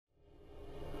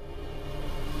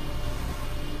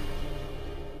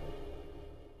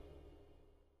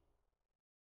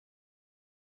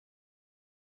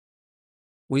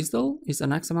WSDL is an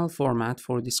XML format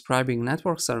for describing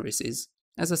network services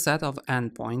as a set of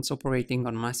endpoints operating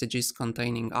on messages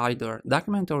containing either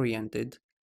document-oriented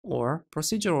or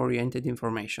procedure-oriented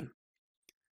information.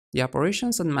 The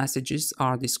operations and messages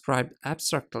are described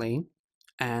abstractly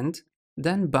and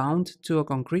then bound to a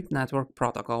concrete network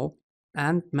protocol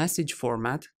and message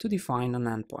format to define an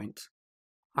endpoint.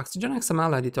 oXygen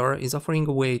XML Editor is offering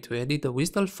a way to edit the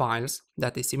WSDL files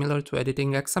that is similar to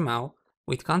editing XML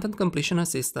with content completion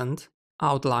assistant,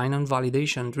 outline and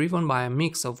validation driven by a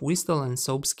mix of WSDL and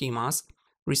SOAP schemas,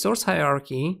 resource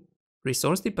hierarchy,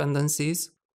 resource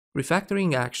dependencies,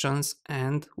 refactoring actions,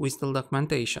 and WSDL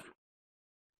documentation.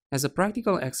 As a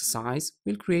practical exercise,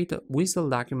 we'll create a WSDL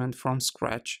document from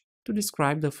scratch to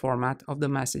describe the format of the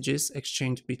messages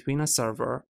exchanged between a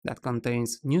server that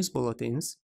contains news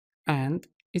bulletins and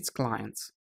its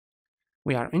clients.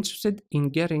 We are interested in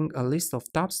getting a list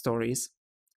of top stories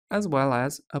as well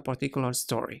as a particular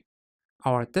story.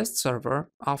 Our test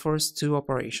server offers two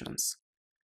operations.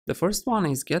 The first one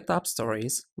is get top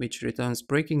stories, which returns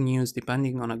breaking news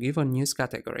depending on a given news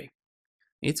category.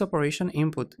 Its operation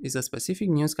input is a specific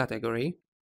news category,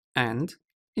 and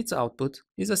its output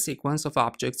is a sequence of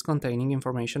objects containing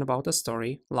information about a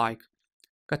story like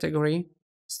category,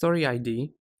 story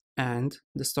ID, and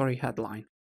the story headline.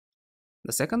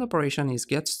 The second operation is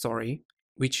getStory,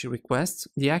 which requests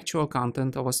the actual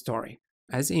content of a story.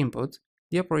 As input,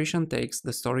 the operation takes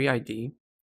the story ID,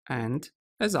 and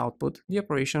as output, the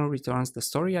operation returns the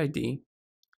story ID,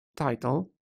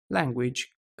 title,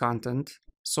 language, content,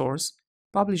 source,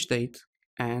 publish date,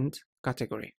 and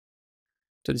category.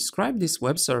 To describe this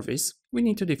web service, we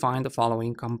need to define the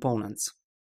following components: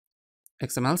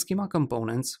 XML schema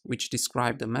components, which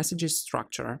describe the messages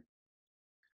structure,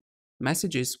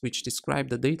 messages which describe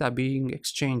the data being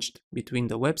exchanged between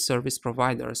the web service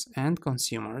providers and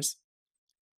consumers,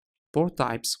 port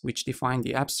types which define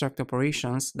the abstract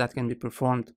operations that can be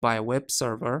performed by a web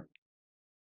server,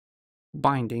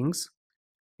 bindings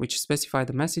which specify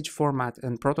the message format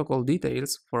and protocol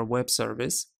details for a web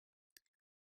service,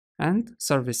 and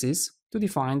services to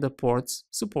define the ports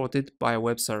supported by a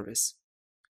web service.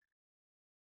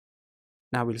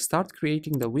 Now we'll start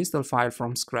creating the WSDL file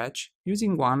from scratch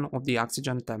using one of the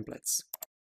oXygen templates.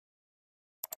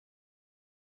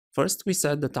 First, we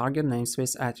set the target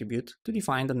namespace attribute to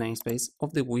define the namespace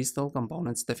of the WSDL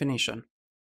component's definition.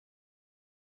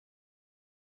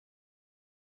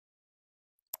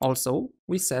 Also,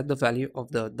 we set the value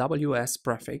of the WS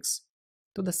prefix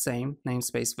to the same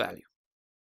namespace value.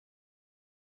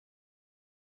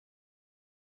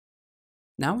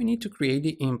 Now we need to create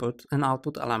the input and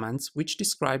output elements which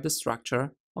describe the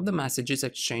structure of the messages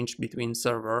exchanged between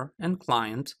server and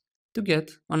client to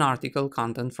get an article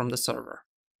content from the server.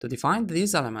 To define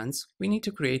these elements, we need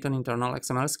to create an internal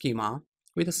XML schema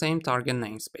with the same target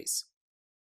namespace.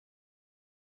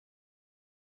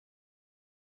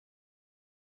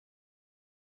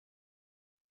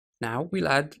 Now we'll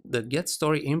add the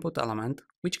getStory input element,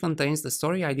 which contains the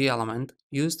story ID element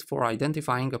used for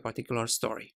identifying a particular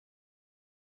story.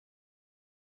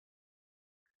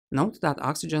 Note that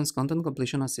oXygen's Content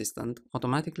Completion Assistant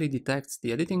automatically detects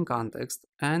the editing context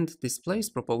and displays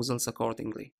proposals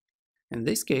accordingly. In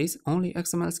this case, only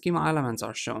XML schema elements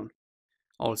are shown.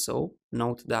 Also,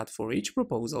 note that for each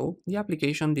proposal, the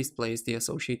application displays the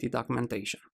associated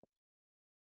documentation.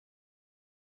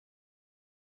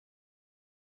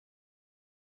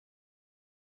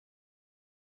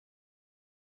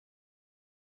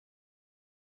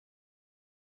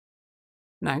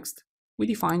 Next, we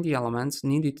define the elements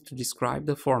needed to describe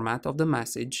the format of the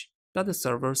message that the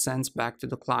server sends back to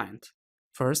the client.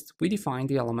 First, we define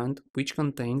the element which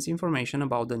contains information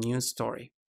about the news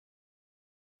story.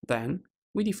 Then,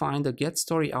 we define the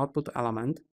getStory output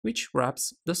element, which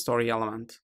wraps the story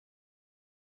element.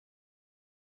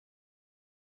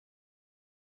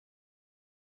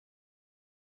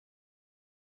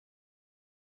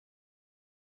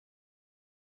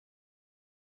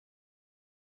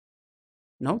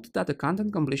 Note that the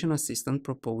Content Completion Assistant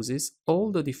proposes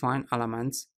all the defined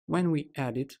elements when we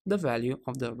edit the value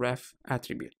of the ref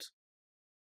attribute.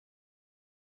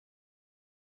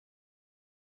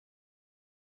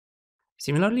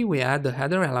 Similarly, we add the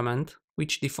header element,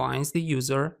 which defines the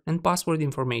user and password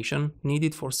information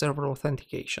needed for server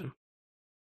authentication.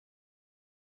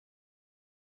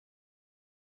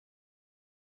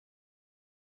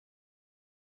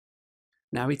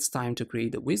 Now it's time to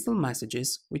create the WSDL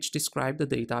messages which describe the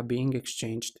data being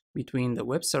exchanged between the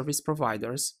web service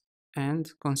providers and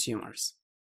consumers.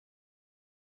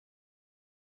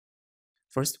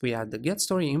 First, we add the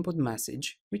getStory input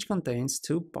message, which contains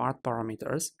two part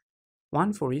parameters,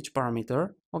 one for each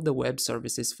parameter of the web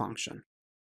services function.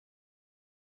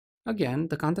 Again,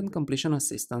 the Content Completion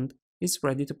Assistant is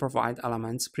ready to provide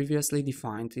elements previously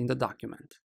defined in the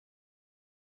document.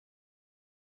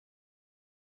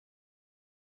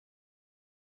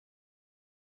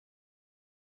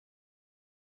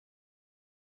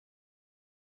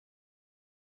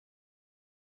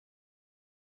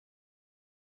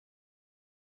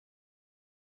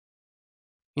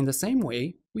 In the same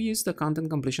way, we use the Content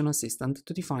Completion Assistant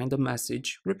to define the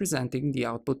message representing the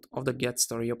output of the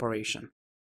getStory operation.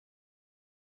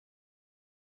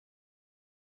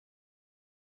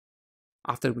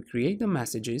 After we create the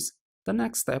messages, the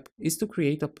next step is to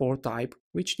create a port type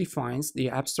which defines the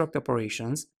abstract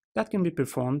operations that can be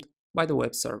performed by the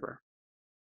web server.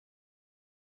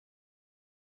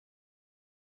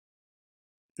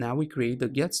 Now we create the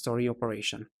getStory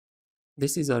operation.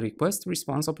 This is a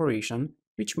request-response operation,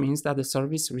 which means that the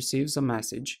service receives a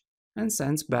message and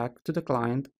sends back to the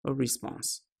client a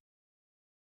response.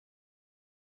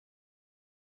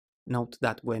 Note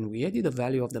that when we edit the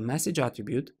value of the message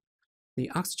attribute, the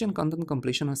oXygen Content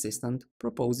Completion Assistant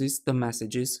proposes the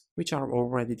messages which are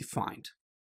already defined.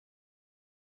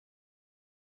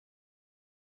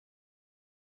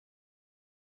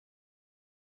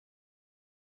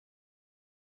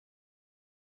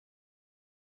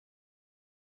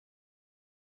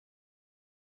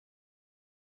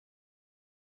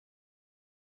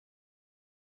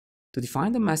 To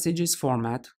define the messages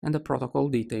format and the protocol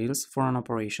details for an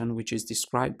operation which is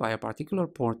described by a particular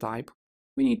port type,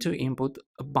 we need to input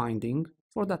a binding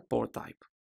for that port type.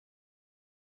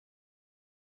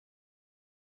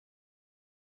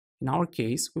 In our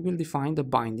case, we will define the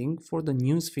binding for the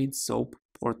newsfeed SOAP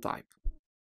port type.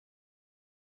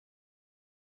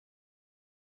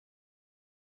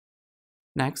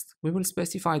 Next, we will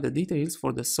specify the details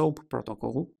for the SOAP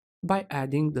protocol by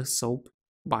adding the SOAP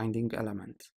binding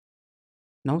element.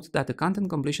 Note that the Content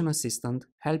Completion Assistant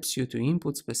helps you to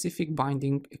input specific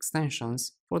binding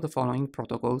extensions for the following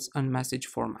protocols and message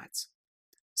formats: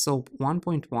 SOAP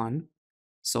 1.1,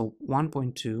 SOAP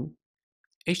 1.2,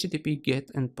 HTTP GET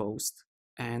and POST,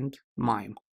 and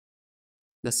MIME.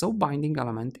 The SOAP binding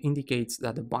element indicates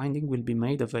that the binding will be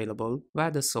made available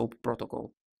via the SOAP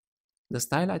protocol. The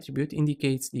style attribute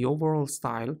indicates the overall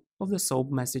style of the SOAP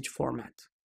message format.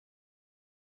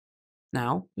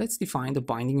 Now, let's define the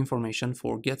binding information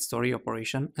for getStory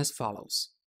operation as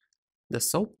follows. The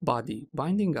SOAP body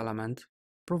binding element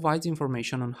provides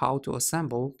information on how to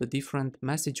assemble the different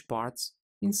message parts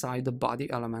inside the body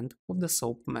element of the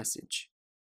SOAP message.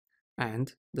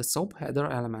 And the SOAP header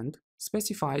element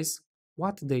specifies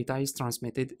what data is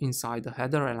transmitted inside the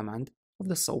header element of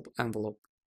the SOAP envelope.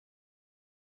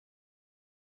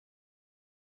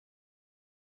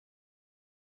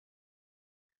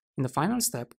 In the final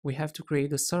step, we have to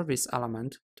create a service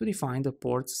element to define the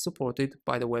ports supported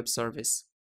by the web service.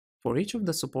 For each of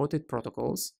the supported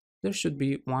protocols, there should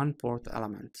be one port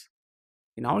element.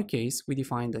 In our case, we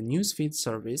define the newsfeed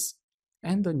service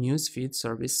and the newsfeed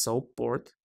service SOAP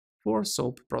port for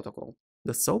SOAP protocol.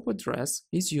 The SOAP address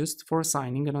is used for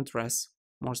assigning an address,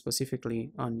 more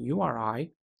specifically an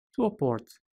URI, to a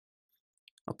port.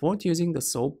 A port using the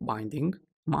SOAP binding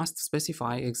must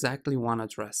specify exactly one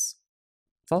address.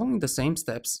 Following the same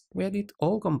steps, we edit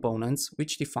all components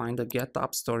which define the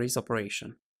getUpStories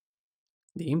operation.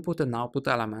 The input and output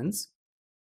elements,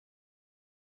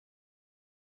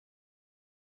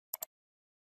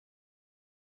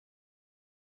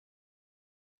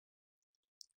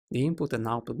 the input and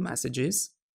output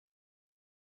messages,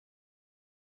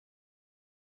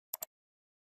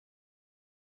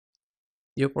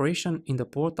 the operation in the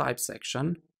port type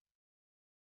section,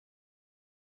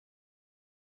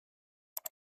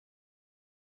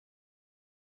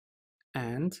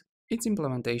 and its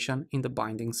implementation in the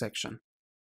binding section.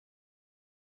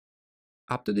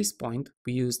 Up to this point,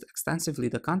 we used extensively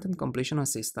the Content Completion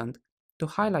Assistant to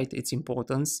highlight its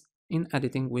importance in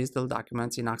editing WSDL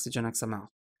documents in oXygen XML.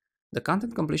 The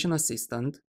Content Completion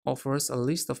Assistant offers a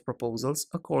list of proposals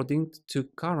according to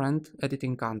current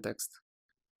editing context.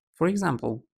 For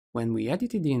example, when we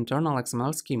edited the internal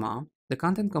XML schema, the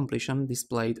content completion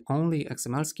displayed only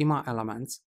XML schema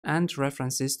elements and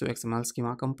references to XML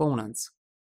schema components.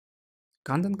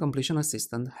 Content Completion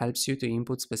Assistant helps you to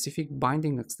input specific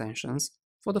binding extensions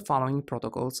for the following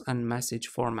protocols and message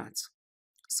formats: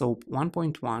 SOAP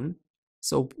 1.1,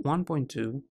 SOAP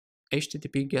 1.2,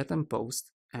 HTTP GET and POST,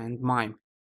 and MIME.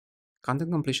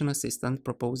 Content Completion Assistant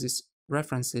proposes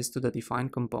references to the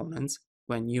defined components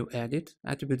when you edit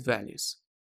attribute values.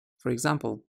 For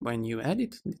example, when you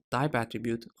edit the type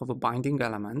attribute of a binding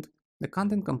element, the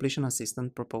Content Completion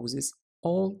Assistant proposes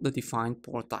all the defined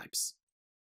port types.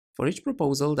 For each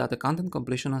proposal that the Content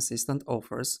Completion Assistant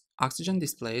offers, oXygen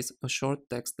displays a short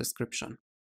text description.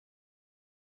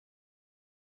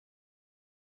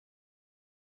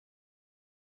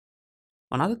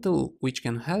 Another tool which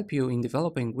can help you in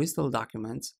developing WSDL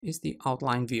documents is the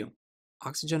outline view.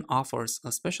 oXygen offers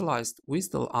a specialized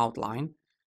WSDL outline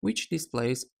which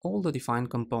displays all the defined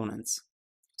components,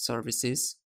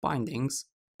 services, bindings,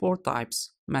 port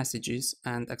types, messages,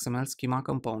 and XML schema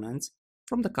components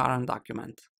from the current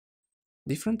document.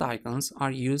 Different icons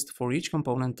are used for each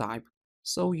component type,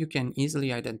 so you can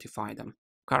easily identify them.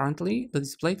 Currently, the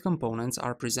displayed components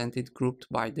are presented grouped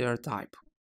by their type.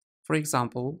 For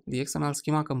example, the XML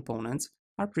schema components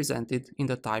are presented in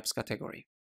the types category.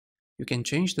 You can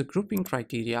change the grouping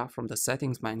criteria from the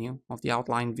settings menu of the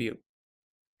outline view.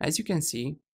 As you can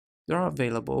see, there are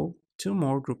available two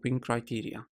more grouping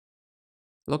criteria: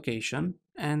 location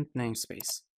and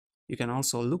namespace. You can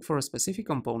also look for a specific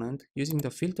component using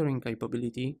the filtering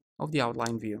capability of the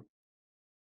outline view.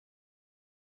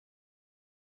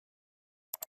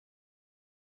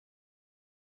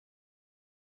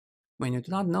 When you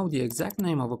do not know the exact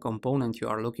name of a component you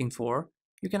are looking for,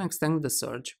 you can extend the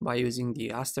search by using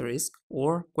the asterisk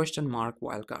or question mark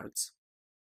wildcards.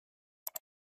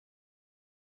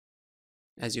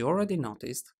 As you already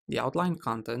noticed, the outline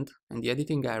content and the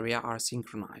editing area are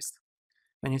synchronized.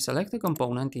 When you select a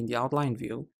component in the outline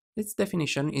view, its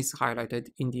definition is highlighted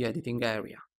in the editing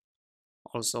area.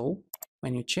 Also,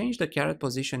 when you change the caret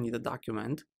position in the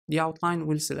document, the outline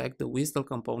will select the WSDL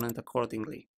component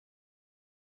accordingly.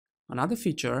 Another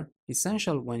feature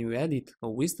essential when you edit a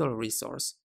WSDL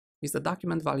resource is the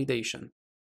document validation,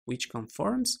 which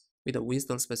conforms with the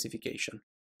WSDL specification.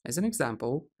 As an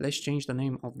example, let's change the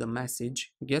name of the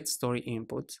message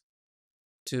getStoryInput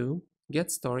to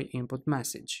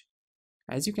getStoryInputMessage.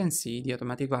 As you can see, the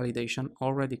automatic validation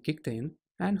already kicked in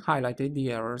and highlighted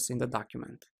the errors in the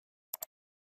document.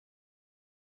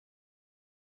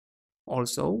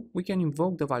 Also, we can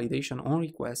invoke the validation on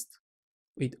request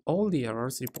with all the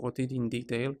errors reported in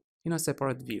detail in a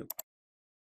separate view.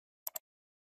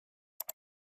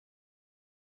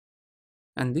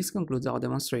 And this concludes our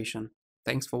demonstration.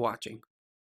 Thanks for watching.